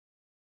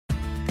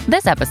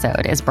This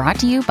episode is brought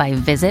to you by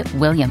Visit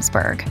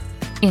Williamsburg.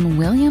 In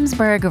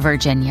Williamsburg,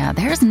 Virginia,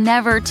 there's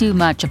never too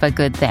much of a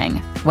good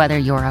thing. Whether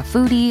you're a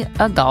foodie,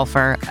 a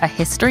golfer, a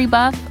history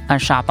buff, a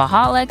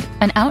shopaholic,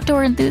 an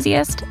outdoor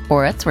enthusiast,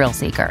 or a thrill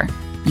seeker,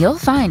 you'll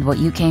find what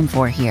you came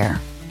for here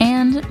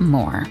and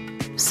more.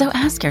 So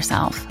ask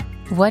yourself,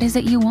 what is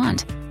it you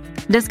want?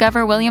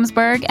 Discover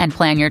Williamsburg and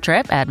plan your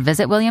trip at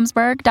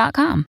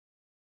visitwilliamsburg.com.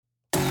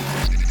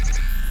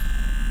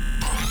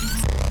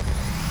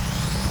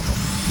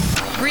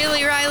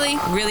 Really, Riley?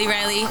 Really,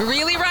 Riley?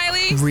 Really,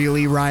 Riley?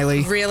 Really,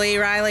 Riley? Really,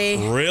 Riley?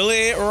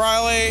 Really,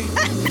 Riley?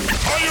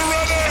 Are you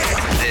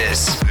ready?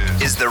 This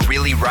is the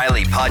Really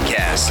Riley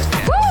Podcast.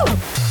 Woo!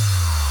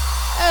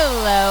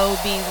 Hello,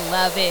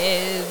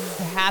 beloveds.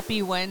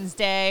 Happy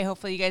Wednesday.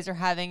 Hopefully you guys are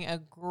having a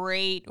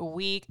great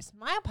week.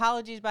 My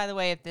apologies, by the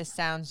way, if this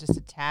sounds just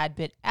a tad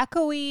bit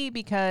echoey,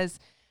 because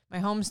my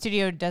home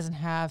studio doesn't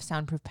have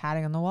soundproof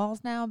padding on the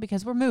walls now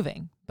because we're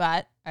moving.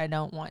 But I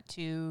don't want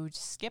to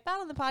just skip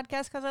out on the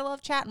podcast because I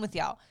love chatting with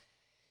y'all.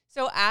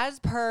 So as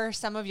per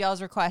some of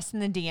y'all's requests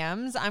in the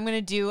DMs, I'm going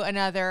to do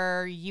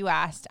another you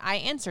asked, I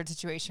answered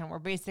situation where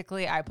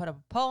basically I put up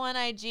a poll on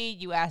IG,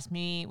 you ask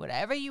me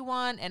whatever you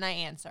want, and I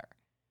answer.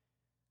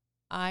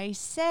 I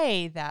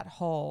say that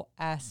whole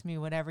ask me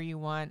whatever you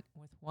want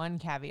with one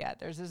caveat.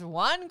 There's this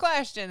one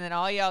question that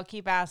all y'all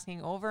keep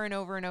asking over and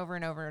over and over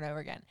and over and over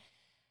again.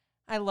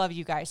 I love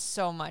you guys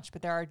so much,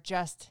 but not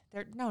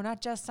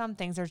just some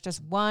things. There's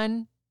just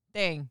one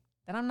thing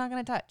that I'm not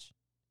going to touch.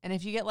 And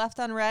if you get left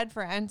on red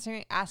for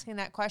asking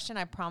that question,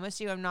 I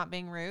promise you I'm not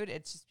being rude.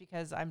 It's just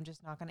because I'm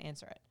just not going to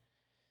answer it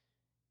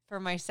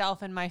for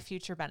myself and my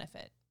future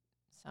benefit.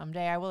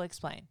 Someday I will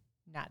explain,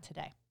 not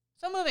today.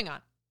 So moving on.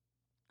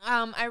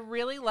 I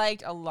really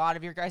liked a lot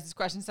of your guys'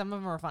 questions. Some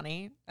of them are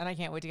funny, and I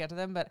can't wait to get to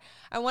them. But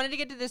I wanted to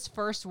get to this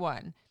first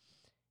one.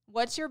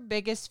 What's your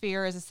biggest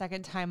fear as a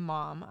second-time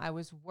mom? I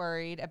was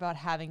worried about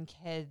having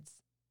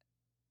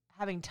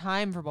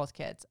time for both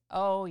kids.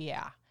 Oh,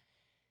 yeah.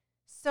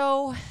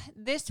 So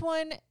this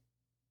one,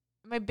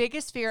 my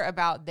biggest fear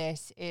about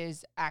this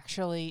is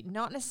actually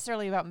not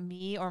necessarily about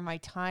me or my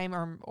time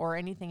or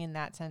anything in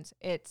that sense.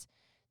 It's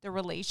the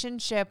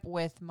relationship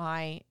with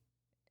my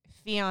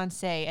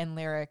fiance and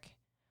Lyric.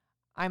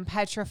 I'm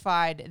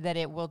petrified that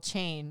it will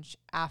change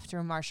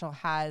after Marshall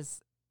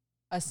has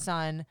a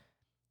son,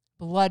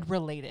 blood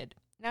related.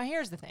 Now,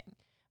 here's the thing.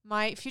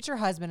 My future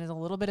husband is a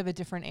little bit of a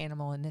different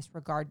animal in this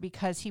regard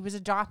because he was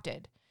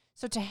adopted.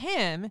 So to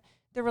him,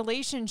 the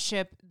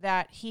relationship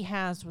that he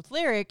has with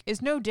Lyric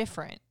is no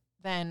different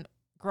than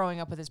growing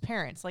up with his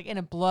parents, like in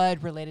a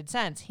blood related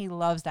sense. He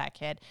loves that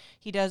kid.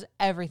 He does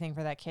everything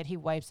for that kid. He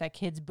wipes that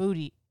kid's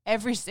booty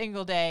every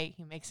single day.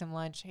 He makes him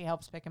lunch. He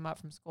helps pick him up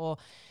from school,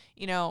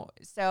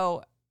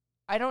 so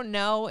I don't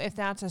know if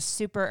that's a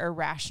super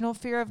irrational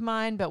fear of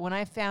mine, but when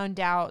I found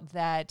out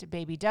that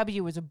baby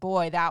W was a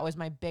boy, that was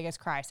my biggest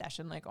cry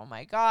session. Like, oh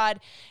my God,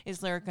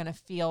 is Lyric going to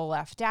feel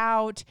left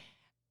out?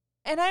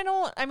 And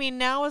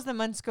now as the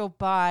months go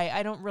by,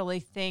 I don't really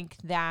think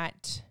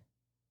that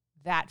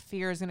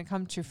fear is going to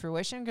come to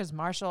fruition because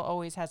Marshall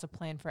always has a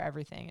plan for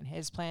everything. And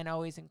his plan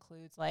always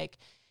includes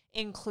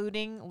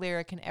including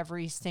Lyric in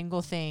every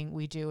single thing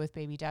we do with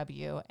baby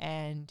W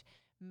and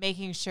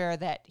making sure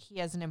that he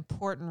has an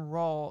important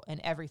role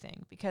in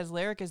everything, because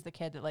Lyric is the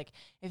kid that,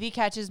 if he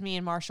catches me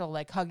and Marshall,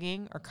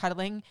 hugging or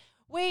cuddling,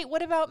 wait,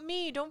 what about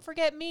me? Don't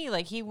forget me.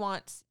 He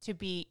wants to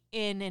be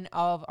in and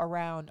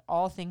around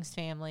all things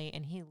family,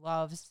 and he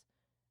loves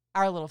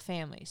our little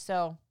family.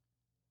 So,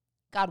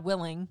 God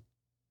willing,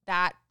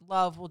 that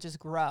love will just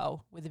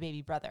grow with the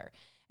baby brother.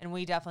 And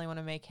we definitely want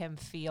to make him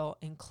feel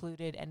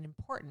included and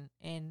important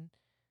in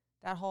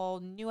that whole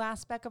new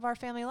aspect of our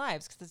family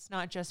lives, because it's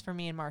not just for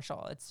me and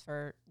Marshall, it's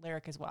for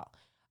Lyric as well.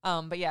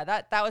 But yeah,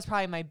 that was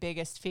probably my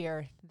biggest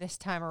fear this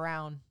time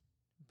around,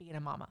 being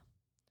a mama.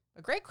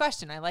 A great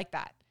question. I like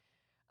that.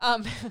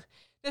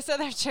 This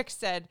other chick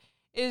said,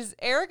 is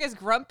Eric as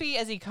grumpy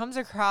as he comes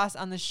across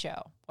on the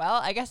show?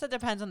 Well, I guess that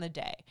depends on the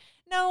day.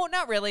 No,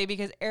 not really,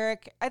 because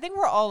Eric, I think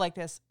we're all like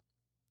this.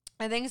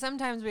 I think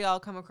sometimes we all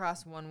come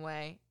across one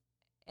way,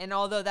 and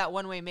although that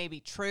one way may be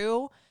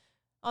true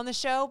on the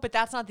show, but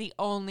that's not the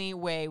only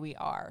way we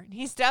are.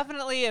 He's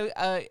definitely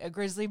a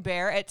grizzly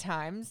bear at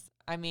times.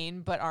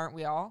 But aren't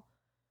we all?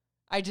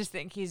 I just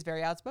think he's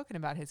very outspoken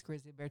about his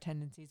grizzly bear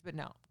tendencies. But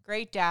no,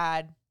 great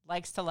dad,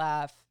 likes to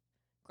laugh.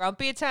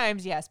 Grumpy at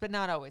times, yes, but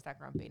not always that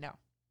grumpy, no.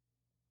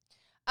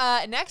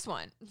 Next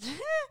one.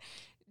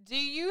 Do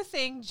you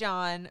think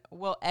John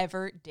will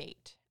ever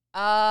date?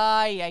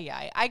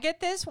 Yeah. I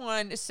get this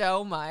one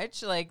so much.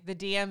 The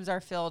DMs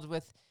are filled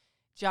with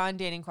John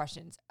dating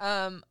questions.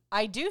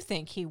 I do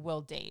think he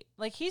will date.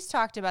 He's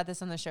talked about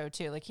this on the show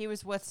too. He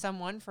was with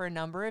someone for a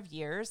number of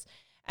years,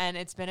 and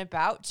it's been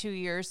about 2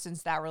 years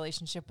since that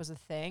relationship was a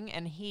thing,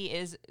 and he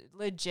is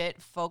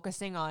legit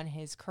focusing on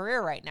his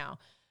career right now.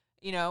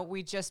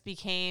 We just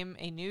became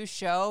a new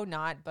show,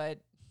 but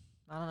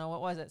I don't know,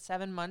 what was it,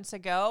 7 months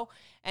ago?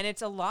 And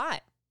it's a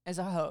lot as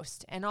a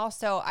host. And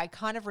also, I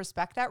kind of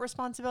respect that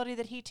responsibility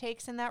that he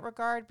takes in that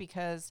regard,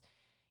 because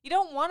You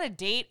don't want to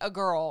date a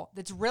girl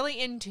that's really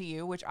into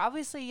you, which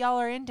obviously y'all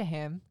are into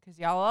him because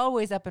y'all are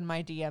always up in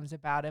my DMs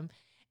about him,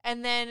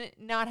 and then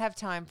not have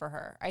time for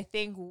her. I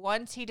think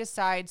once he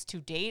decides to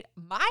date,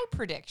 my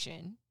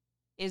prediction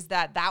is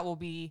that that will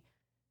be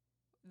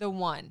the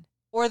one,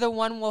 or the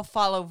one will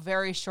follow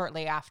very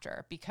shortly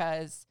after,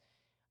 because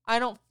I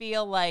don't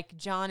feel like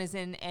John is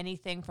in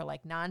anything for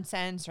like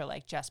nonsense or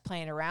like just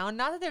playing around.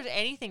 Not that there's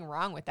anything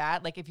wrong with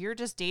that. Like if you're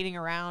just dating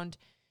around,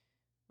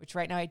 which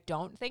right now I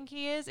don't think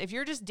he is, if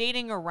you're just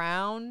dating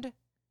around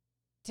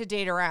to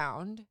date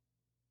around,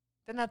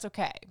 then that's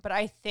okay. But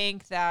I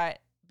think that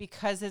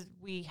because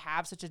we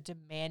have such a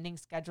demanding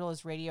schedule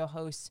as radio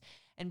hosts,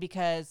 and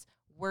because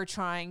we're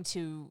trying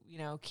to,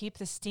 keep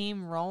the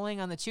steam rolling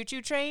on the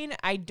choo-choo train,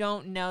 I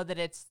don't know that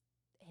it's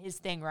his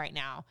thing right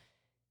now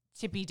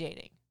to be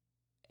dating.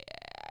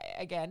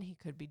 Again, he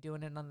could be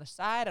doing it on the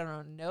side. I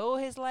don't know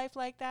his life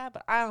like that,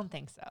 but I don't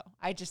think so.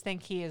 I just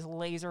think he is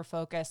laser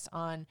focused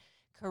on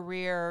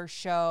career,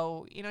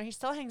 show. He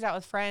still hangs out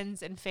with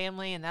friends and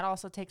family, and that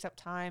also takes up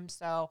time.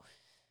 So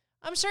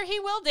I'm sure he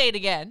will date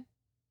again.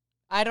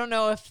 I don't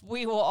know if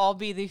we will all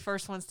be the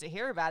first ones to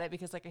hear about it,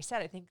 because like I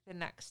said, I think the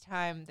next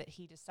time that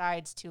he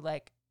decides to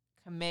like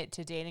commit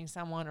to dating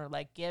someone or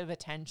like give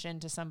attention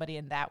to somebody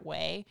in that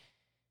way,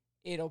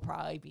 it'll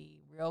probably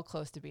be real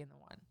close to being the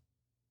one.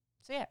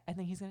 So yeah, I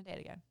think he's going to date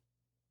again.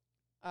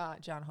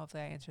 John,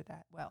 hopefully I answered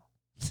that well.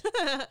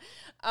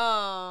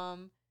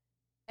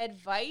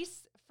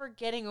 Advice for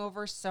getting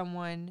over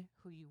someone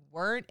who you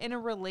weren't in a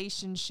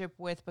relationship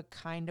with, but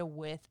kind of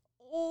with.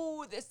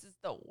 Oh, this is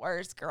the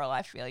worst, girl.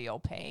 I feel your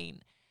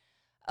pain.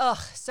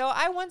 So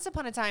I once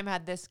upon a time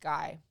had this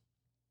guy.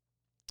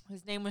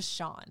 His name was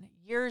Sean.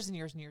 Years and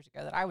years and years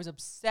ago, that I was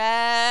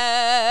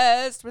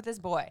obsessed with this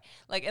boy.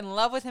 Like in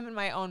love with him in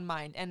my own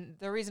mind. And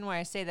the reason why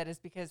I say that is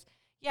because,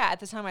 yeah, at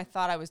the time I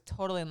thought I was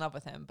totally in love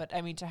with him. But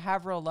I mean, to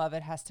have real love,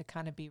 it has to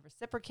kind of be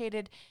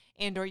reciprocated,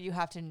 and or you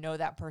have to know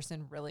that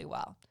person really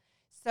well.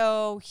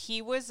 So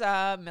he was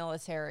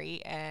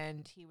military,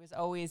 and he was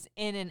always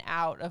in and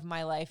out of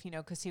my life,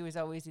 because he was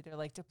always either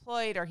like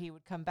deployed, or he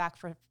would come back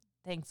for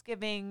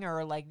Thanksgiving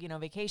or like,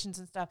 vacations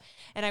and stuff.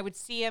 And I would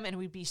see him, and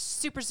we'd be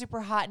super,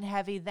 super hot and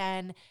heavy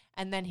then.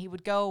 And then he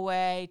would go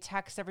away,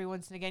 text every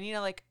once and again,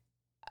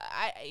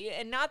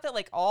 and not that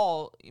like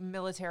all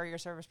military or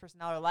service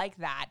personnel are like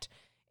that.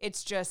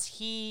 It's just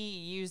he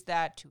used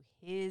that to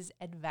his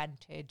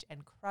advantage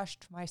and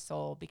crushed my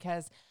soul,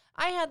 because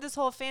I had this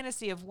whole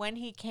fantasy of when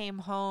he came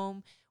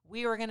home,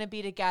 we were going to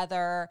be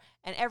together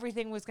and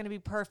everything was going to be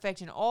perfect,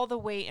 and all the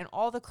wait and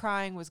all the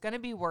crying was going to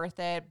be worth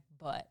it.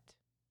 But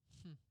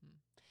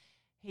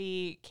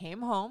he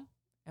came home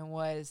and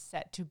was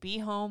set to be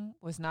home,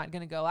 was not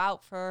going to go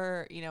out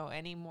for,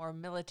 any more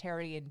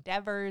military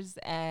endeavors.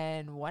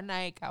 And one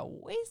night got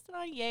wasted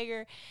on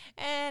Jaeger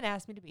and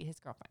asked me to be his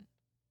girlfriend.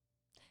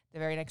 The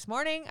very next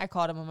morning, I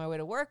called him on my way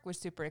to work, was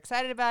super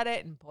excited about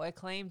it, and boy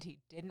claimed he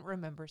didn't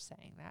remember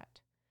saying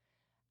that.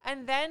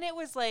 And then it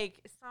was like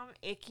some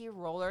icky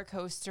roller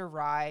coaster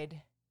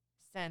ride.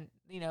 Then,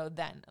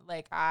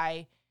 like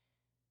I,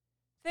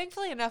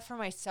 thankfully enough for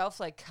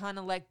myself, like kind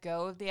of let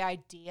go of the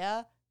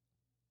idea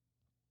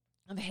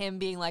of him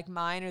being like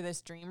mine or this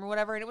dream or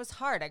whatever. And it was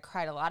hard. I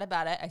cried a lot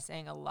about it. I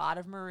sang a lot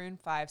of Maroon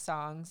 5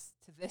 songs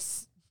to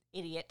this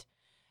idiot.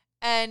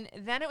 And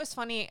then it was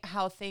funny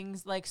how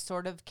things like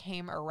sort of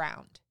came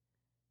around,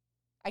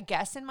 I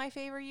guess in my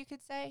favor, you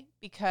could say,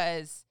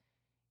 because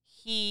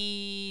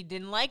he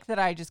didn't like that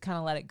I just kind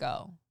of let it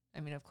go.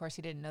 I mean, of course,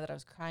 he didn't know that I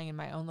was crying in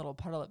my own little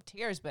puddle of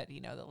tears, but,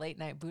 the late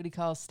night booty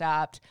calls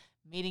stopped,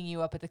 meeting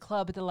you up at the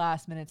club at the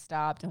last minute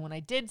stopped. And when I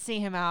did see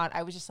him out,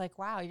 I was just like,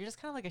 wow, you're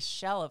just kind of like a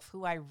shell of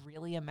who I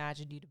really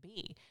imagined you to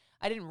be.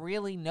 I didn't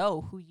really know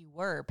who you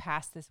were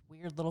past this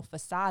weird little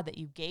facade that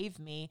you gave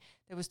me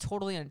that was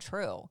totally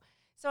untrue.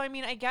 So, I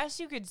mean, I guess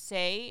you could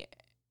say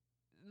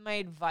my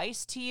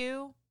advice to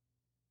you,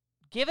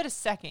 give it a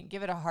second,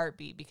 give it a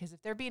heartbeat, because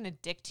if they're being a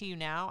dick to you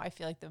now, I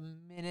feel like the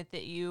minute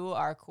that you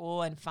are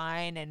cool and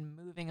fine and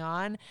moving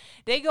on,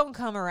 they gonna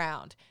come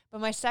around. But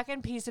my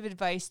second piece of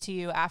advice to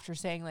you after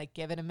saying like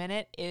give it a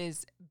minute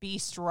is be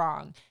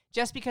strong.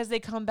 Just because they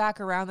come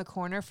back around the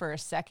corner for a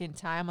second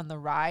time on the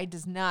ride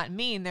does not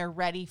mean they're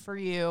ready for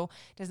you,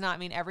 does not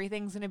mean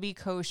everything's going to be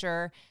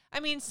kosher. I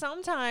mean,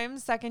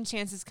 sometimes second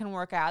chances can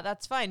work out.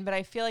 That's fine. But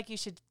I feel like you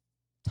should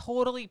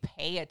totally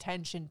pay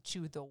attention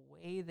to the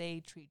way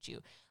they treat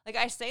you. Like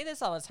I say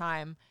this all the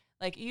time,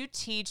 like you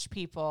teach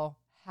people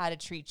how to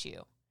treat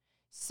you.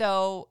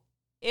 So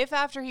if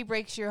after he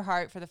breaks your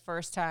heart for the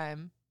first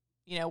time,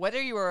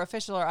 whether you were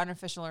official or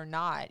unofficial or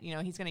not,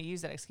 he's going to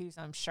use that excuse,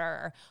 I'm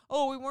sure.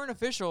 Oh, we weren't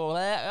official.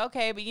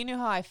 Okay, but you knew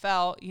how I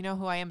felt. You know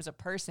who I am as a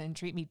person.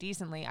 Treat me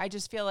decently. I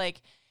just feel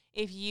like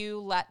if you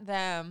let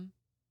them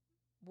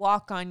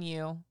walk on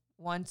you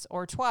once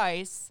or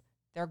twice,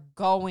 they're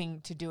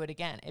going to do it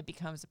again. It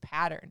becomes a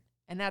pattern,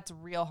 and that's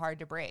real hard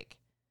to break.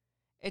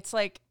 It's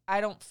like,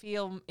 I don't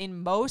feel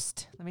in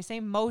most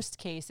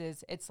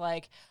cases, it's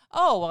like,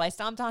 oh, well, I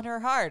stomped on her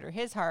heart or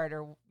his heart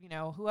or,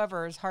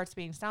 whoever's heart's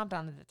being stomped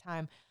on at the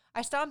time.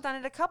 I stomped on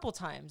it a couple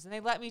times and they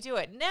let me do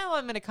it. Now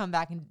I'm going to come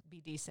back and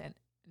be decent.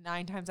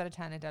 9 times out of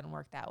 10, it doesn't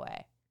work that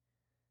way.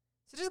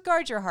 So just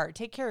guard your heart.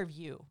 Take care of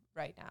you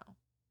right now.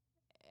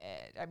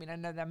 I mean, I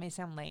know that may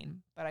sound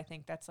lame, but I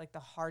think that's like the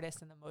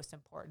hardest and the most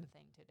important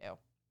thing to do.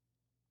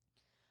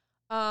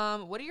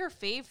 What are your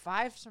fave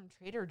 5s from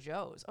Trader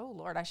Joe's? Oh,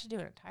 Lord, I should do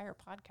an entire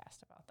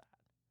podcast about that.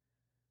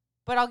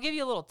 But I'll give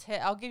you a little tip.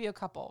 I'll give you a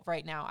couple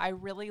right now. I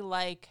really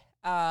like,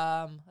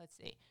 let's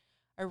see.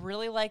 I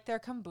really like their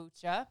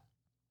kombucha.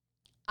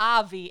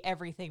 Avi,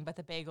 everything but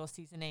the bagel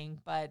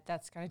seasoning, but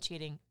that's kind of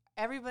cheating.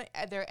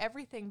 They're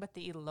everything but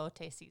the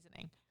elote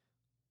seasoning.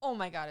 Oh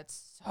my God,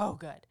 it's so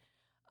good.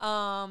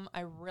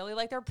 I really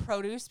like their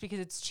produce because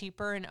it's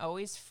cheaper and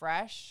always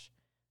fresh.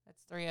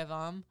 That's 3 of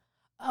them.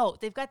 Oh,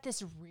 they've got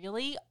this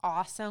really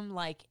awesome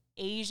like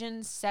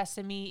Asian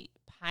sesame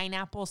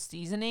pineapple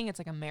seasoning. It's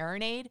like a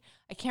marinade.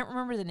 I can't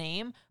remember the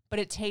name, but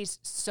it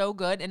tastes so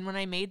good. And when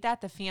I made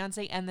that, the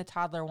fiance and the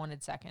toddler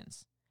wanted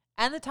seconds.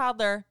 And the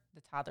toddler,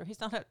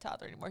 he's not a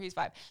toddler anymore. He's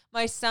 5.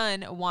 My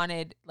son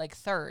wanted like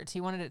thirds. He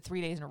wanted it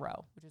 3 days in a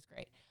row, which is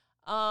great.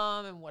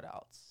 And what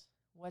else?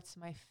 What's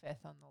my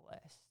 5th on the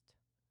list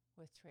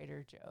with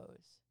Trader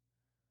Joe's?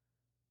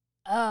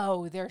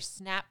 Oh, they're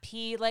snap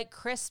pea like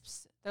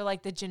crisps. They're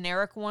like the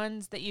generic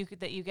ones that you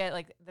get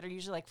like that are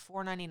usually like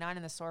 $4.99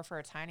 in the store for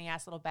a tiny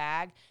ass little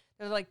bag.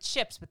 They're like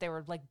chips, but they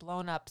were like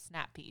blown up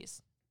snap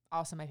peas.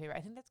 Also my favorite.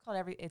 I think that's called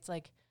it's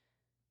like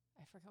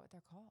I forgot what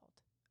they're called.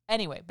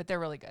 Anyway, but they're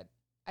really good.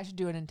 I should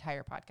do an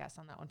entire podcast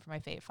on that one for my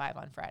fave 5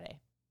 on Friday.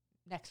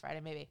 Next Friday,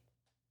 maybe.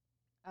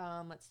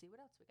 Let's see what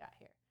else we got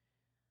here.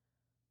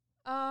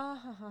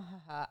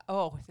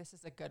 Oh, this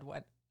is a good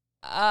one.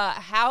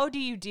 How do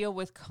you deal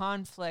with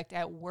conflict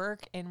at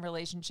work, in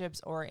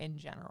relationships, or in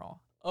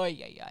general?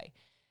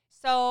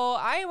 So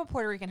I am a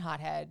Puerto Rican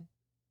hothead.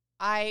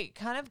 I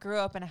kind of grew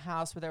up in a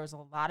house where there was a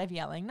lot of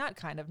yelling. Not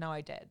kind of, no,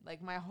 I did.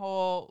 Like my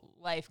whole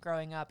life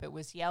growing up, it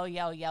was yell,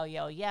 yell, yell,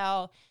 yell,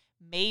 yell.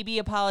 Maybe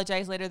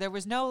apologize later. There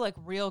was no like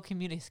real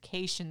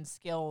communication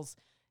skills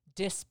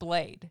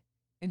displayed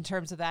in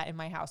terms of that in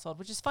my household,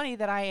 which is funny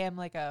that I am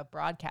like a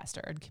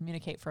broadcaster and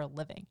communicate for a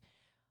living.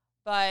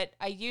 But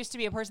I used to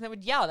be a person that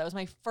would yell. That was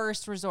my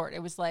first resort.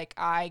 It was like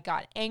I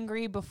got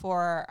angry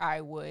before I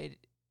would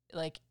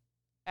like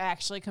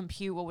actually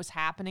compute what was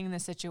happening in the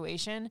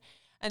situation.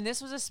 And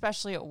this was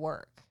especially at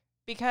work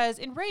because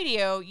in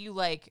radio, you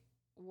like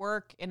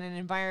work in an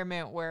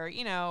environment where,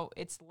 you know,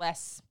 it's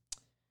less,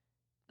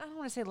 I don't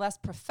want to say less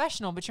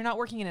professional, but you're not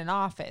working in an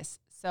office.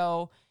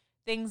 So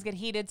things get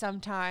heated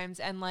sometimes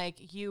and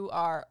like you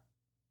are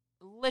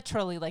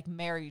literally like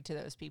married to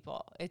those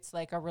people. It's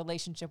like a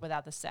relationship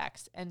without the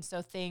sex. And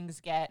so things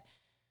get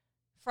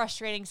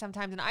frustrating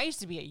sometimes. And I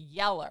used to be a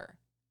yeller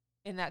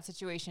in that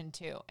situation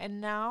too. And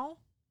now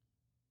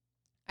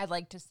I'd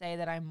like to say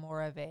that I'm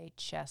more of a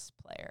chess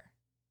player.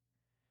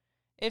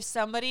 If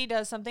somebody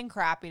does something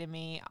crappy to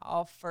me,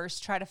 I'll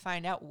first try to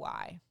find out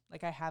why.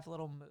 Like I have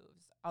little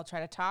moves. I'll try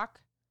to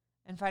talk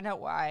and find out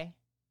why.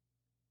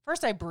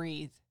 First I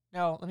breathe.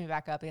 No, let me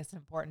back up. It's an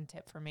important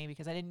tip for me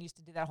because I didn't used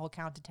to do that whole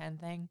count to 10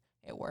 thing.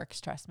 It works,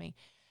 trust me.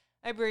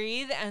 I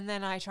breathe and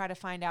then I try to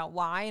find out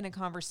why in a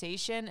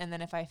conversation. And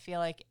then if I feel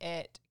like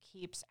it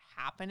keeps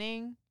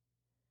happening,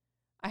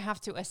 I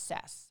have to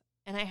assess.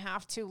 And I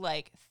have to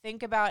like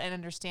think about and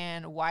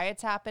understand why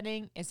it's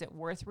happening. Is it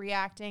worth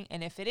reacting?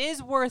 And if it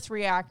is worth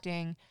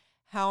reacting,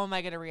 how am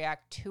I going to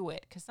react to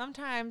it? Because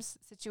sometimes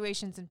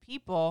situations and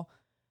people,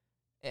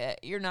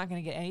 you're not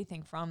going to get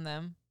anything from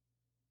them.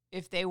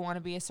 If they want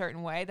to be a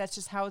certain way, that's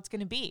just how it's going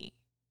to be.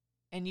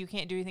 And you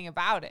can't do anything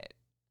about it.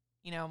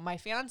 You know, my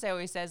fiance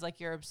always says, like,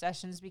 your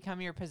obsessions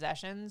become your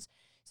possessions.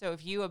 So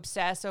if you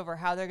obsess over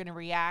how they're going to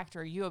react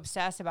or you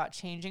obsess about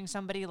changing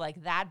somebody,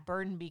 like, that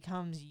burden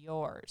becomes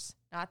yours.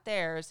 Not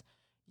theirs,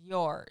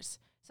 yours.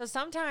 So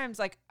sometimes,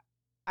 like,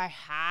 I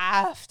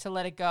have to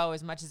let it go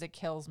as much as it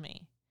kills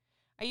me.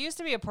 I used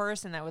to be a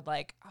person that would,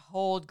 like,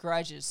 hold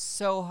grudges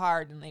so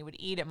hard and they would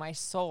eat at my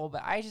soul,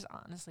 but I just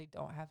honestly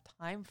don't have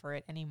time for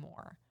it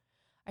anymore.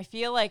 I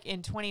feel like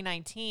in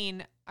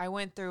 2019, I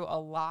went through a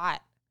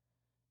lot,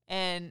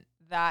 and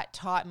that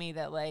taught me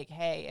that, like,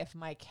 hey, if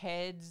my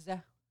kids,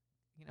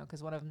 you know,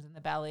 because one of them's in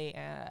the belly,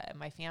 and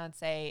my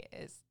fiance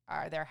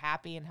they're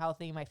happy and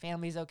healthy, my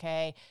family's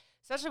okay,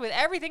 especially with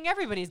everything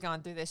everybody's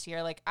gone through this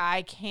year, like,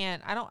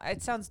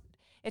 it sounds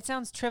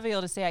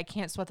trivial to say I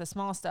can't sweat the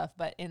small stuff,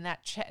 but in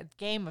that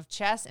game of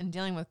chess and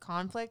dealing with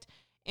conflict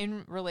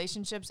in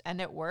relationships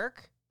and at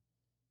work,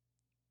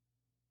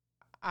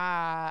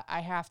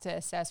 I have to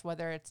assess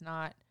whether it's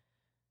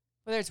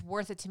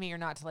worth it to me or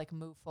not to like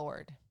move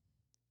forward.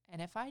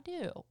 And if I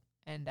do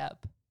end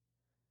up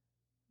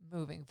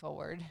moving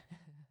forward,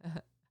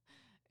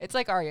 it's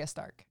like Arya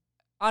Stark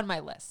on my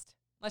list.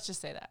 Let's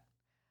just say that.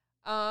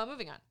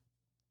 Moving on.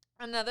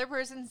 Another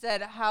person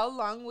said, how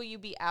long will you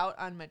be out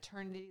on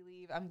maternity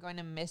leave? I'm going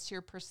to miss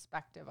your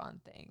perspective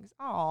on things.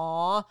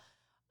 Aww.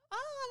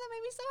 That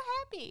made me so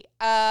happy.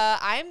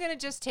 I'm going to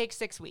just take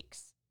 6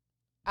 weeks.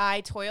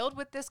 I toiled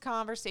with this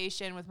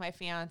conversation with my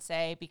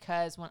fiance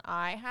because when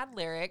I had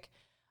Lyric,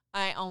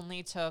 I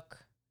only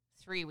took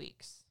 3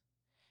 weeks.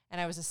 And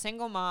I was a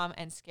single mom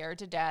and scared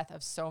to death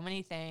of so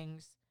many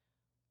things.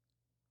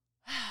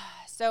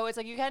 So it's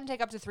like you can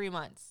take up to 3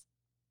 months.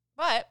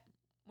 But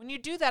when you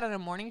do that on a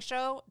morning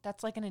show,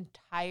 that's like an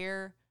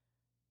entire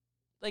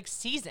like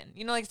season.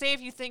 You know, like say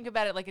if you think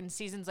about it like in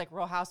seasons like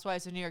Real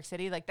Housewives of New York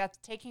City, like that's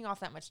taking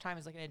off that much time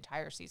is like an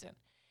entire season.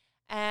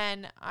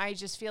 And I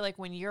just feel like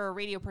when you're a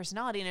radio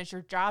personality and it's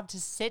your job to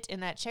sit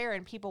in that chair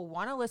and people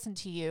want to listen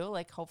to you,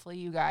 like hopefully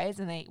you guys,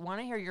 and they want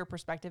to hear your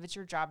perspective, it's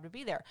your job to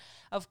be there.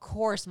 Of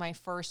course, my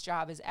first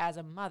job is as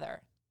a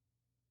mother,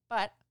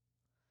 but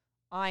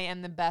I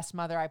am the best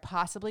mother I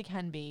possibly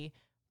can be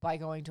by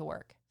going to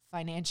work.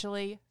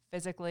 Financially,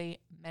 physically,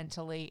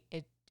 mentally,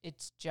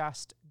 it's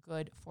just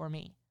good for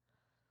me.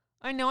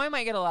 I know I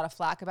might get a lot of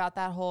flack about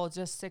that whole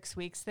just 6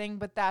 weeks thing,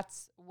 but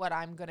that's what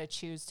I'm going to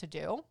choose to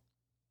do.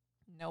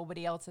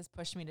 Nobody else has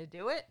pushed me to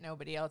do it.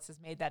 Nobody else has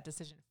made that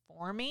decision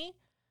for me.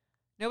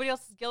 Nobody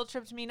else has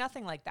guilt-tripped me,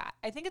 nothing like that.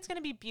 I think it's going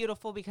to be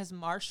beautiful because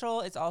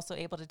Marshall is also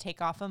able to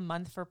take off a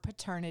month for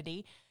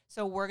paternity.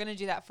 So we're going to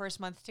do that first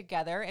month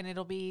together, and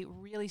it'll be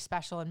really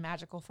special and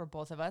magical for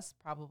both of us.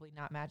 Probably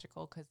not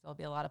magical because there'll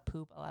be a lot of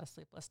poop, a lot of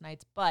sleepless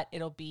nights, but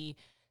it'll be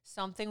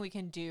something we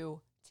can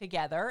do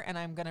together, and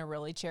I'm going to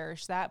really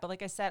cherish that. But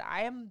like I said,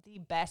 I am the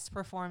best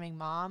performing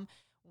mom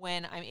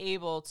when I'm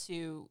able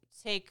to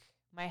take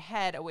my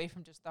head away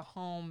from just the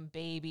home,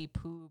 baby,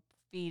 poop,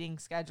 feeding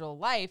schedule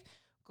life,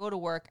 go to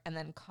work, and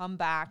then come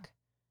back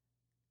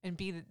and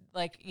be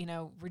like, you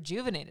know,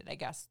 rejuvenated, I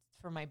guess,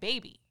 for my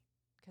baby.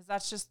 Because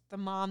that's just the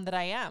mom that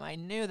I am. I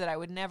knew that I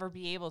would never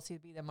be able to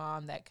be the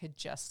mom that could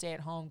just stay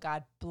at home.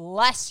 God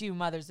bless you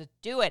mothers that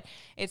do it.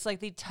 It's like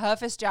the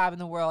toughest job in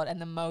the world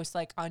and the most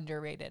like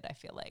underrated, I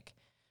feel like.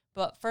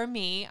 But for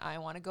me, I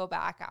want to go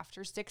back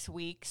after 6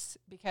 weeks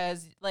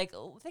because like,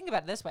 think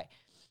about it this way.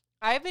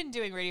 I've been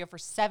doing radio for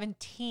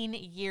 17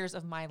 years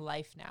of my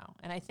life now.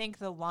 And I think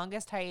the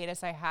longest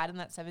hiatus I had in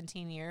that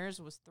 17 years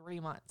was 3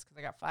 months because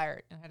I got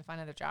fired and I had to find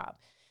another job.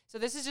 So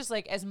this is just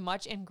like as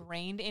much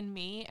ingrained in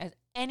me as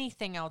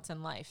anything else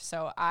in life.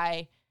 So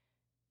I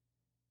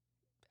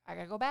got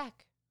to go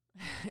back.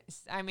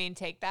 I mean,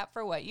 take that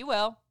for what you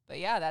will. But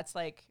yeah, that's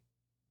like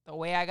the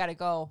way I got to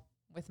go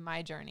with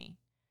my journey.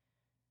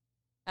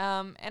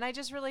 And I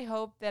just really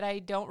hope that I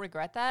don't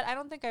regret that. I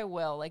don't think I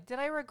will. Like, did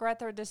I regret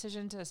their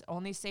decision to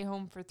only stay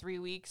home for 3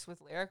 weeks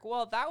with Lyric?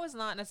 Well, that was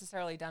not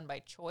necessarily done by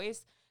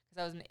choice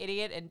because I was an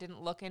idiot and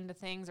didn't look into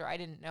things, or I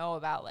didn't know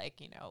about,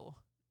 like, you know,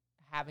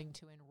 having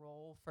to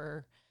enroll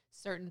for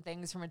certain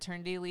things for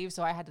maternity leave.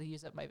 So I had to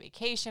use up my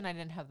vacation. I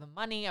didn't have the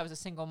money. I was a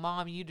single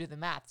mom. You do the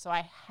math. So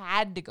I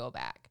had to go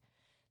back.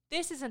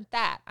 This isn't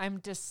that. I'm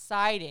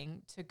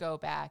deciding to go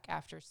back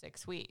after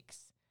 6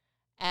 weeks.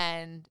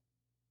 And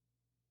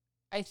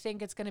I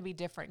think it's going to be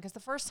different because the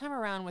first time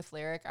around with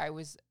Lyric, I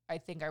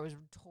think I was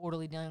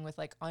totally dealing with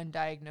like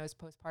undiagnosed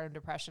postpartum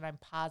depression. I'm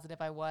positive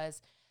I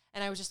was.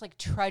 And I was just like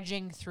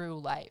trudging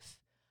through life.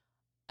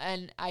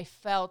 And I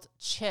felt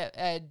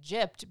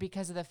gypped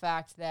because of the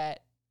fact that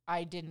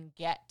I didn't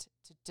get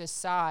to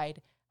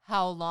decide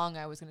how long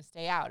I was going to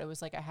stay out. It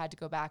was like I had to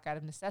go back out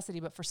of necessity.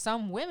 But for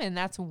some women,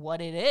 that's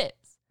what it is.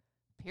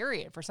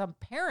 Period. For some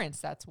parents,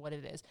 that's what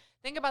it is.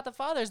 Think about the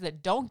fathers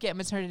that don't get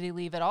maternity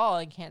leave at all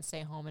and can't stay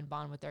home and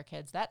bond with their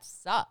kids. That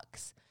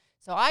sucks.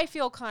 So I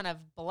feel kind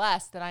of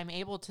blessed that I'm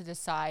able to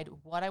decide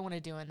what I want to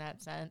do in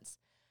that sense.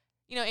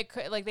 You know, it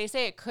could, like they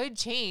say, it could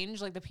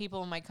change. Like the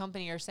people in my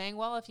company are saying,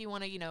 well, if you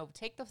want to, you know,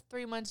 take the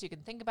 3 months, you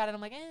can think about it.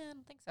 I'm like, I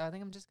don't think so. I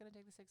think I'm just going to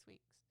take the 6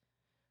 weeks.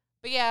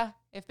 But yeah,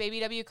 if Baby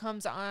W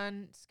comes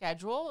on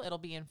schedule, it'll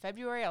be in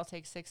February. I'll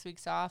take 6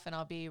 weeks off and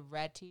I'll be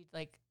ready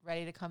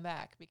to come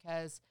back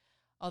because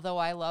although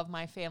I love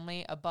my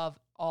family above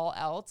all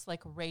else,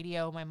 like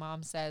radio, my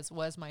mom says,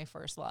 was my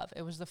first love.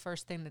 It was the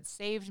first thing that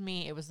saved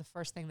me. It was the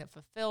first thing that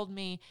fulfilled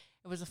me.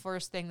 It was the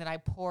first thing that I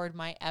poured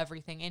my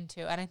everything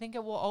into. And I think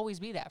it will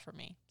always be that for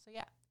me. So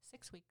yeah,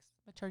 6 weeks,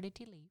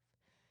 maternity leave.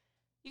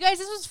 You guys,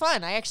 this was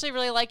fun. I actually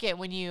really like it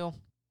when you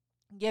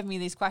give me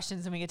these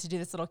questions and we get to do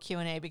this little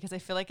Q&A because I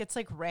feel like it's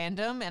like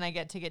random and I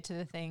get to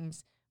the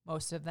things,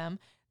 most of them,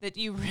 that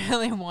you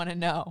really want to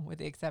know with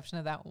the exception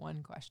of that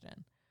one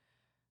question.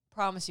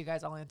 Promise you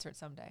guys I'll answer it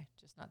someday,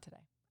 just not today.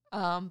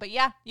 But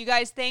yeah, you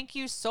guys, thank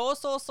you so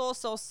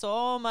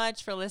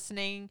much for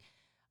listening.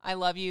 I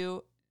love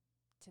you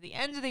to the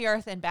ends of the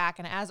earth and back.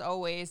 And as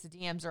always, the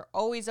DMs are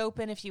always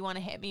open if you want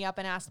to hit me up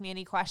and ask me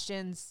any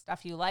questions,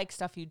 stuff you like,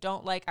 stuff you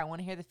don't like. I want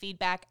to hear the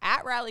feedback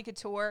at Riley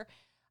Couture,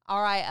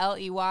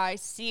 RILEYCOUTURE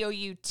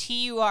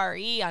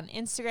on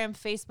Instagram,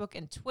 Facebook,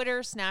 and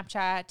Twitter.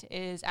 Snapchat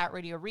is at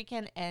Radio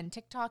Rican, and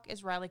TikTok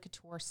is Riley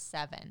Couture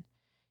 7.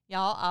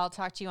 Y'all, I'll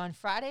talk to you on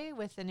Friday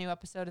with a new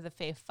episode of the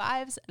Fave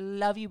Fives.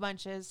 Love you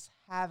bunches.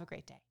 Have a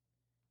great day.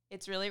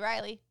 It's really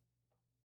Riley.